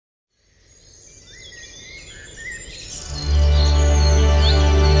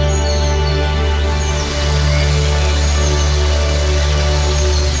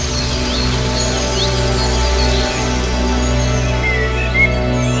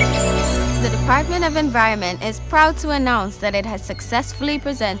Department of Environment is proud to announce that it has successfully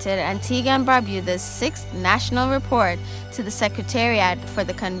presented Antigua and Barbuda's 6th National Report to the Secretariat for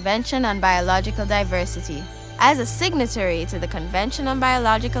the Convention on Biological Diversity. As a signatory to the Convention on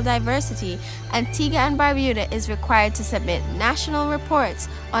Biological Diversity, Antigua and Barbuda is required to submit national reports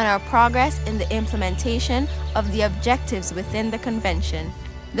on our progress in the implementation of the objectives within the Convention.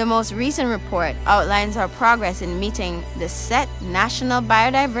 The most recent report outlines our progress in meeting the set national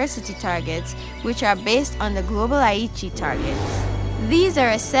biodiversity targets, which are based on the global Aichi Targets. These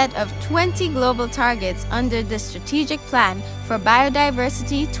are a set of 20 global targets under the Strategic Plan for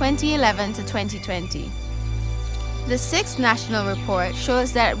Biodiversity 2011 to 2020. The 6th National Report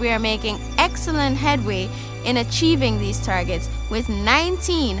shows that we are making excellent headway in achieving these targets, with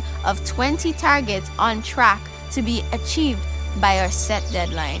 19 of 20 targets on track to be achieved by our set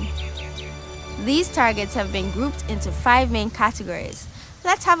deadline. These targets have been grouped into 5 main categories.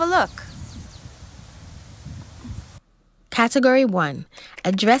 Let's have a look. Category 1.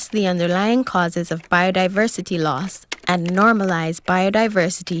 Address the underlying causes of biodiversity loss and normalize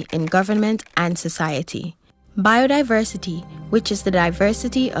biodiversity in government and society. Biodiversity, which is the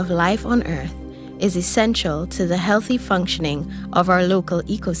diversity of life on Earth, is essential to the healthy functioning of our local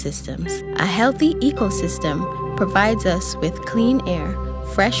ecosystems. A healthy ecosystem provides us with clean air,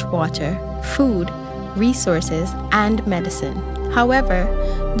 fresh water, food, resources, and medicine. However,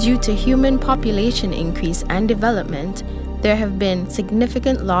 due to human population increase and development, there have been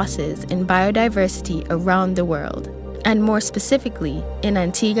significant losses in biodiversity around the world, and more specifically in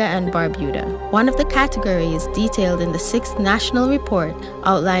Antigua and Barbuda. One of the categories detailed in the 6th National Report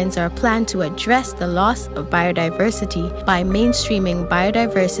outlines our plan to address the loss of biodiversity by mainstreaming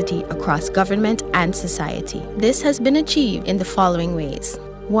biodiversity across government and society. This has been achieved in the following ways.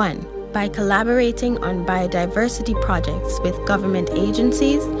 1. By collaborating on biodiversity projects with government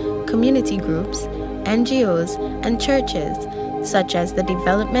agencies, community groups, NGOs, and churches, such as the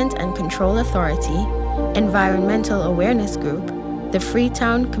Development and Control Authority, Environmental Awareness Group, the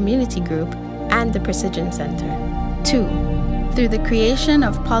Freetown Community Group, and the Precision Center. 2. Through the creation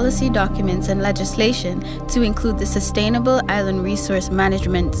of policy documents and legislation to include the Sustainable Island Resource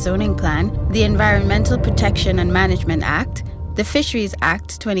Management Zoning Plan, the Environmental Protection and Management Act, the Fisheries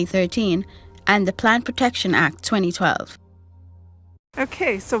Act 2013, and the Plant Protection Act 2012.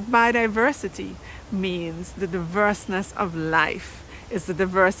 Okay, so biodiversity means the diverseness of life. It's the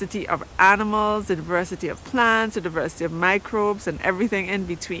diversity of animals, the diversity of plants, the diversity of microbes, and everything in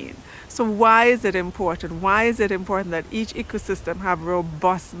between. So why is it important? Why is it important that each ecosystem have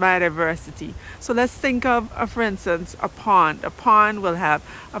robust biodiversity? So let's think of, for instance, a pond. A pond will have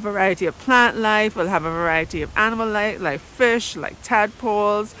a variety of plant life, will have a variety of animal life, like fish, like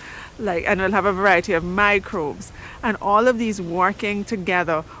tadpoles, and will have a variety of microbes. And all of these working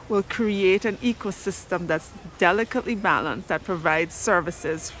together will create an ecosystem that's delicately balanced, that provides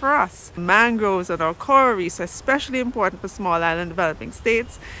services for us. Mangroves and our coral reefs are especially important for small island developing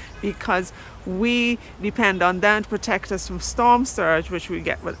states because we depend on them to protect us from storm surge, which we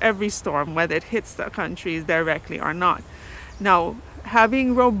get with every storm, whether it hits the countries directly or not. Now,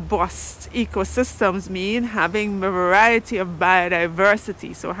 having robust ecosystems mean having a variety of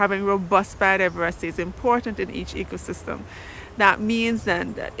biodiversity. So having robust biodiversity is important in each ecosystem. That means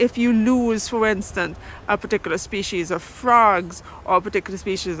then that if you lose, for instance, a particular species of frogs or a particular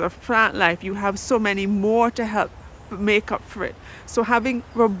species of plant life, you have so many more to help make up for it. So having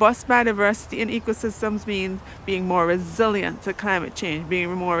robust biodiversity in ecosystems means being more resilient to climate change,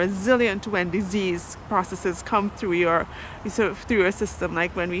 being more resilient to when disease processes come through your system,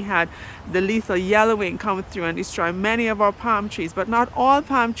 like when we had the lethal yellowing come through and destroy many of our palm trees. But not all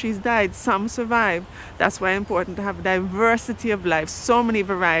palm trees died, some survived. That's why it's important to have diversity of life. So many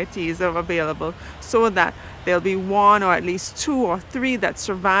varieties are available so that there'll be 1 or at least 2 or 3 that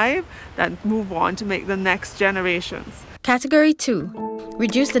survive, that move on to make the next generations. Category 2.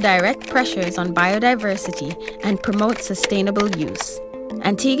 Reduce the direct pressures on biodiversity and promote sustainable use.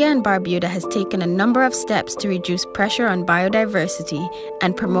 Antigua and Barbuda has taken a number of steps to reduce pressure on biodiversity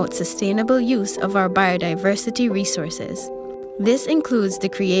and promote sustainable use of our biodiversity resources. This includes the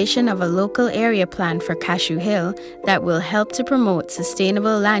creation of a local area plan for Cashew Hill that will help to promote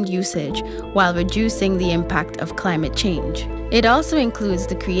sustainable land usage while reducing the impact of climate change. It also includes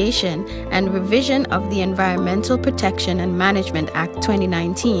the creation and revision of the Environmental Protection and Management Act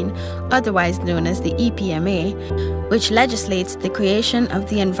 2019, otherwise known as the EPMA, which legislates the creation of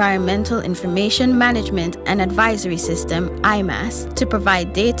the Environmental Information Management and Advisory System, IMAS, to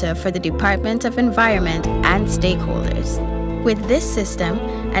provide data for the Department of Environment and stakeholders. With this system,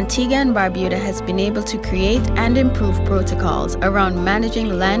 Antigua and Barbuda has been able to create and improve protocols around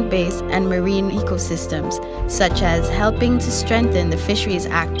managing land-based and marine ecosystems, such as helping to strengthen the Fisheries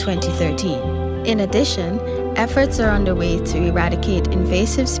Act 2013. In addition, efforts are underway to eradicate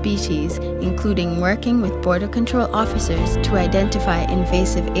invasive species, including working with border control officers to identify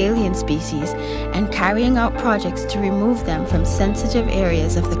invasive alien species and carrying out projects to remove them from sensitive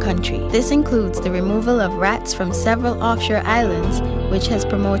areas of the country. This includes the removal of rats from several offshore islands, which has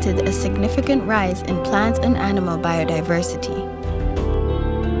promoted a significant rise in plant and animal biodiversity.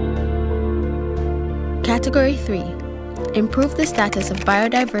 Category 3. Improve the status of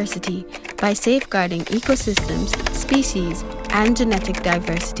biodiversity by safeguarding ecosystems, species, and genetic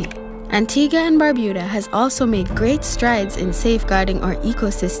diversity. Antigua and Barbuda has also made great strides in safeguarding our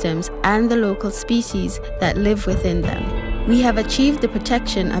ecosystems and the local species that live within them. We have achieved the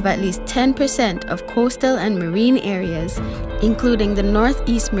protection of at least 10% of coastal and marine areas, including the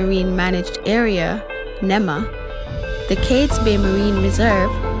Northeast Marine Managed Area, NEMA, the Cades Bay Marine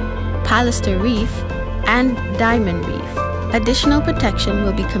Reserve, Pallister Reef, and Diamond Reef. Additional protection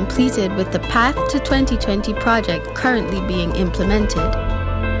will be completed with the Path to 2020 project currently being implemented.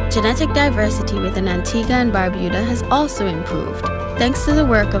 Genetic diversity within Antigua and Barbuda has also improved. Thanks to the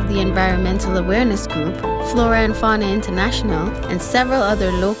work of the Environmental Awareness Group, Flora and Fauna International, and several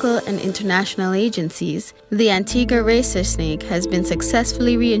other local and international agencies, the Antigua racer snake has been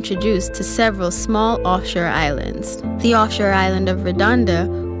successfully reintroduced to several small offshore islands. The offshore island of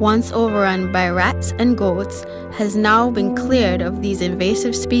Redonda, once overrun by rats and goats, has now been cleared of these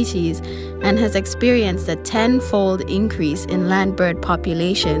invasive species and has experienced a 10-fold increase in land bird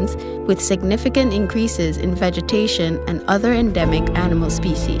populations, with significant increases in vegetation and other endemic animal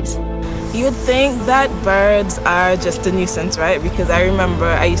species. You'd think that birds are just a nuisance, right? Because I remember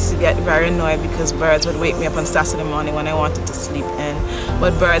I used to get very annoyed because birds would wake me up on Saturday morning when I wanted to sleep in.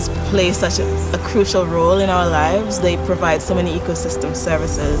 But birds play such a crucial role in our lives. They provide so many ecosystem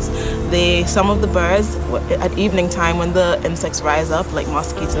services. Some of the birds, at evening time when the insects rise up, like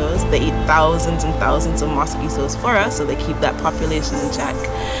mosquitoes, they eat thousands and thousands of mosquitoes for us, so they keep that population in check.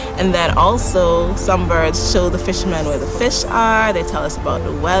 And then also, some birds show the fishermen where the fish are, they tell us about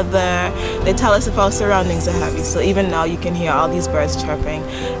the weather, they tell us if our surroundings are heavy. So even now you can hear all these birds chirping,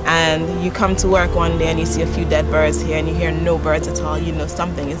 and you come to work one day and you see a few dead birds here and you hear no birds at all, you know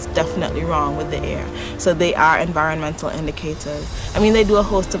something is definitely wrong with the air. So they are environmental indicators. I mean, they do a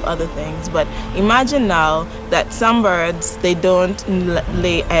host of other things, but imagine now that some birds, they don't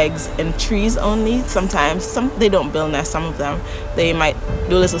lay eggs in trees only. Sometimes they don't build nests, some of them. They might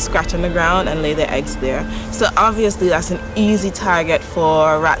do a little scratch on the ground and lay their eggs there. So obviously that's an easy target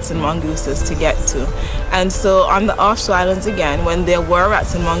for rats and mongooses to get to. And so on the offshore islands again, when there were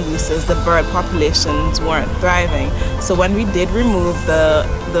rats and mongooses, the bird populations weren't thriving. So when we did remove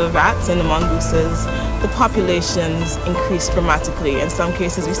the rats and the mongooses, the populations increased dramatically. In some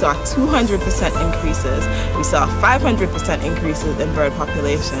cases we saw 200% increases. We saw 500% increases in bird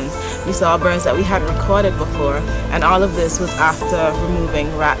populations. We saw birds that we hadn't recorded before, and all of this was after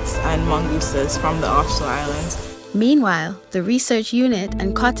removing rats and mongooses from the offshore islands. Meanwhile, the research unit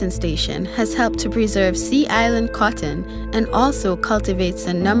and cotton station has helped to preserve sea island cotton and also cultivates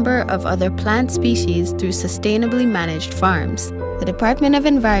a number of other plant species through sustainably managed farms. The Department of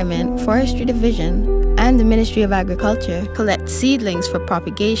Environment, Forestry Division, and the Ministry of Agriculture collect seedlings for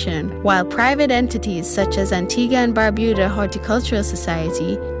propagation, while private entities such as Antigua and Barbuda Horticultural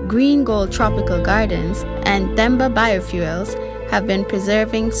Society, Green Gold Tropical Gardens, and Themba Biofuels have been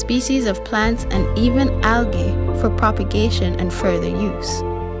preserving species of plants and even algae for propagation and further use.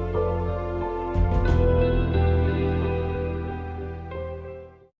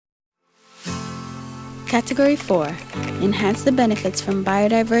 Category 4. Enhance the benefits from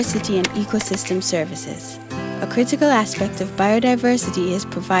biodiversity and ecosystem services. A critical aspect of biodiversity is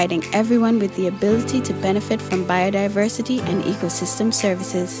providing everyone with the ability to benefit from biodiversity and ecosystem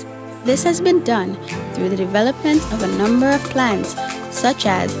services. This has been done through the development of a number of plans, such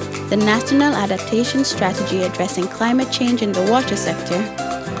as the National Adaptation Strategy addressing climate change in the water sector,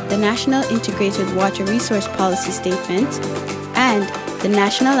 the National Integrated Water Resource Policy Statement, and the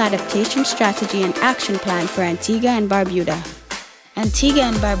National Adaptation Strategy and Action Plan for Antigua and Barbuda. Antigua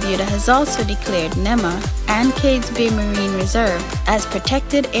and Barbuda has also declared NEMA and Cades Bay Marine Reserve as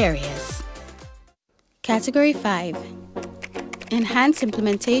protected areas. Category 5. Enhance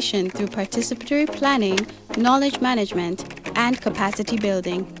implementation through participatory planning, knowledge management, and capacity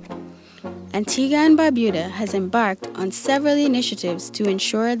building. Antigua and Barbuda has embarked on several initiatives to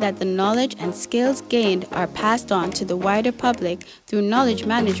ensure that the knowledge and skills gained are passed on to the wider public through knowledge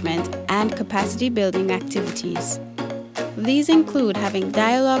management and capacity building activities. These include having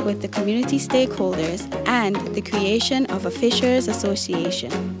dialogue with the community stakeholders and the creation of a Fishers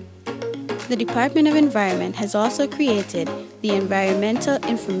Association. The Department of Environment has also created the Environmental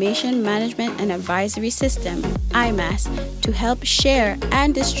Information Management and Advisory System, IMAS, to help share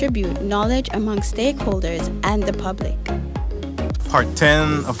and distribute knowledge among stakeholders and the public. Part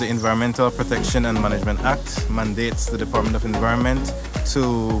 10 of the Environmental Protection and Management Act mandates the Department of Environment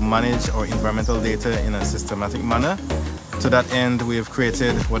to manage our environmental data in a systematic manner. To that end, we have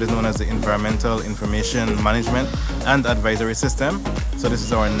created what is known as the Environmental Information Management and Advisory System. So this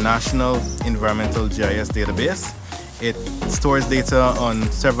is our national environmental GIS database. It stores data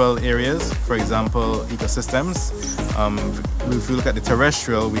on several areas, for example, ecosystems. If we look at the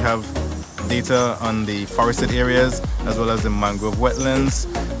terrestrial, we have data on the forested areas as well as the mangrove wetlands.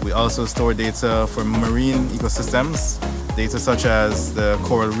 We also store data for marine ecosystems, data such as the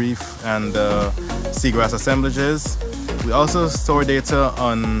coral reef and the seagrass assemblages. We also store data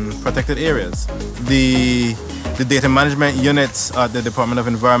on protected areas. The data management units at the Department of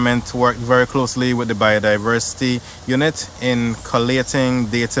Environment work very closely with the biodiversity unit in collating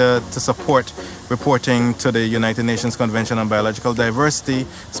data to support reporting to the United Nations Convention on Biological Diversity,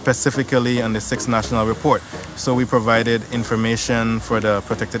 specifically on the 6th National Report. So we provided information for the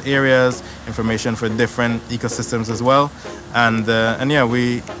protected areas, information for different ecosystems as well. And yeah,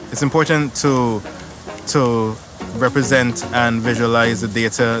 it's important to represent and visualize the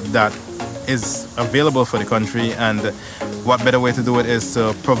data that is available for the country, and what better way to do it is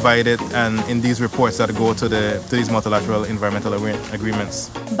to provide it and in these reports that go to these multilateral environmental agreements.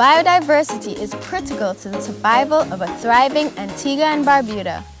 Biodiversity is critical to the survival of a thriving Antigua and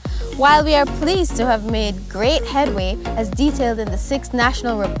Barbuda. While we are pleased to have made great headway as detailed in the 6th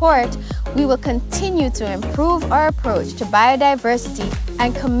National Report, we will continue to improve our approach to biodiversity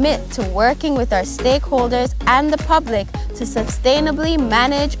and commit to working with our stakeholders and the public to sustainably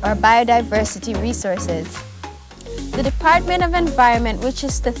manage our biodiversity resources. The Department of Environment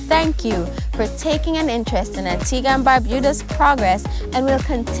wishes to thank you for taking an interest in Antigua and Barbuda's progress and will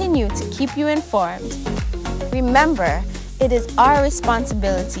continue to keep you informed. Remember, it is our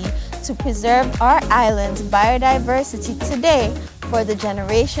responsibility to preserve our island's biodiversity today for the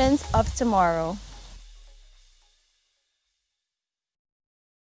generations of tomorrow.